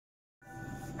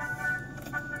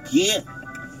Yeah.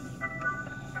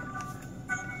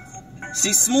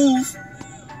 Cee Smoove,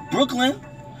 Brooklyn.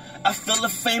 I feel the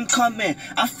fame coming.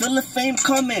 I feel the fame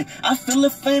coming. I feel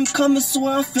the fame coming. So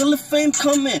I feel the fame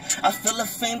coming. I feel the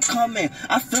fame coming.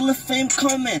 I feel the fame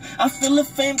coming. I feel the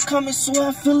fame coming. So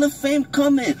I feel the fame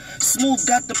coming. Smoove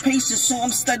got the patience, so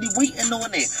I'm steady waiting on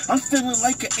it. I'm feeling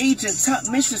like an agent, top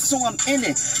mission, so I'm in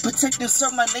it. Protecting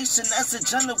serve my nation as a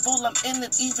general, I'm in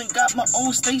it. Even got my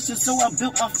own station, so I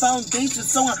built my foundation.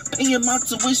 So I'm paying my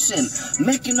tuition,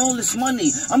 making all this money.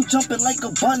 I'm jumping like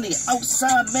a bunny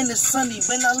outside, man. It's sunny.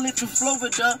 Man, I live in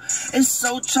Florida, it's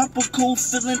so tropical,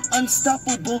 feeling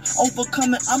unstoppable,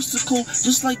 overcoming obstacle,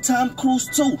 just like Tom Cruise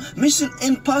too. Mission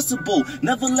impossible,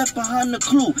 never left behind a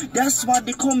clue. That's why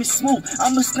they call me Smoove.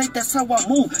 I'm a snake, that's how I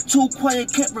move. Too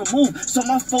quiet, can't remove, so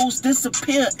my foes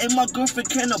disappear, and my girlfriend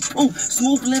can't approve.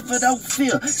 Smoove live without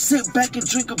fear, sit back and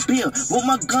drink a beer, with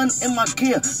my gun in my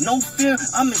gear. No fear,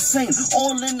 I'm insane,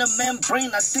 all in the man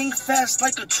brain. I think fast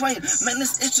like a train. Man,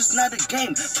 this is just not a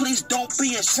game. Please don't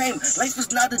be ashamed. Life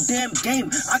is not a damn game.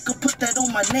 I could put that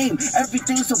on my name.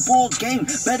 Everything's a ball game.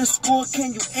 Better score,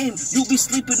 can you aim? You be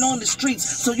sleeping on the streets,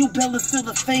 so you better feel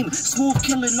the fame. Smoove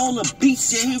killing all the beats,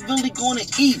 yeah, he really gonna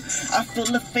eat. I feel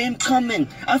the fame coming.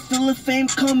 I feel the fame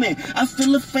coming. I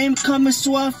feel the fame coming,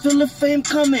 so I feel the fame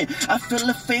coming. I feel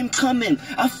the fame coming.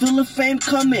 I feel the fame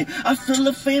coming. I feel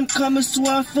the fame coming, so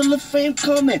I feel the fame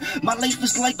coming. My life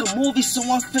is like a movie, so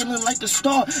I'm feeling like a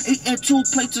star. Eating 2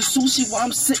 plates of sushi while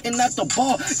I'm sitting at the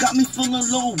bar. Got me feeling a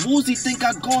little woozy, think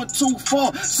I gone too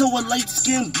far. So a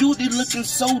light-skinned beauty looking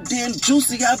so damn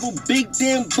juicy. Have a big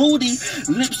damn booty,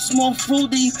 lips more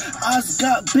fruity, eyes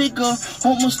got bigger.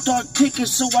 Homo start kicking,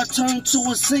 so I turned to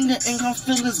a singer and her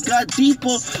feelings got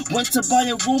deeper. Went to buy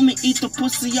a room and eat the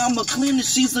pussy, I'm a cleaner.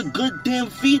 She's a good damn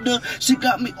feeder. She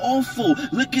got me awful,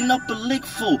 licking up a lick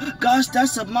full. Gosh,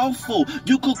 that's a mouthful.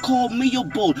 You could call me a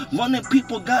bull. Running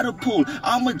people got a pull.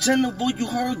 I'm a general, you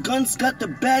heard guns, got the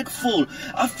bag full.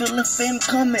 I feel the fame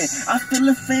coming. I feel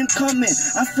the fame coming.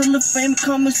 I feel the fame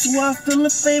coming, so I feel the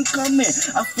fame coming.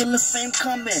 I feel the fame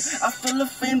coming. I feel the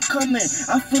fame coming.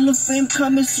 I feel the fame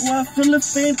coming, so I feel the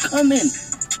fame coming.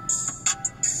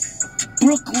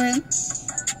 Brooklyn.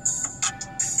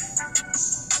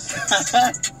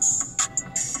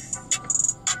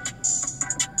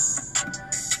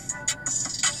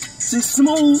 Cee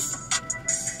Smoove.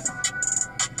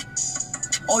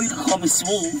 Oh, you can call me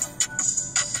Smoove.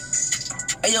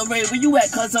 Hey, yo, Ray, where you at,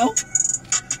 cuzzo?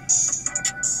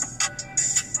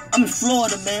 I'm in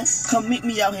Florida, man. Come meet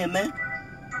me out here, man.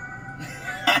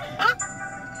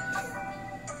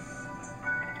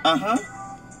 Uh-huh.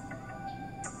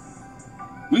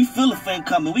 We feel the fame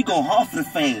coming. We go hard for the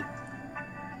fame.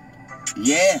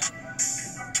 Yeah.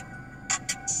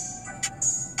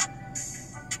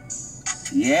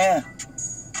 Yeah.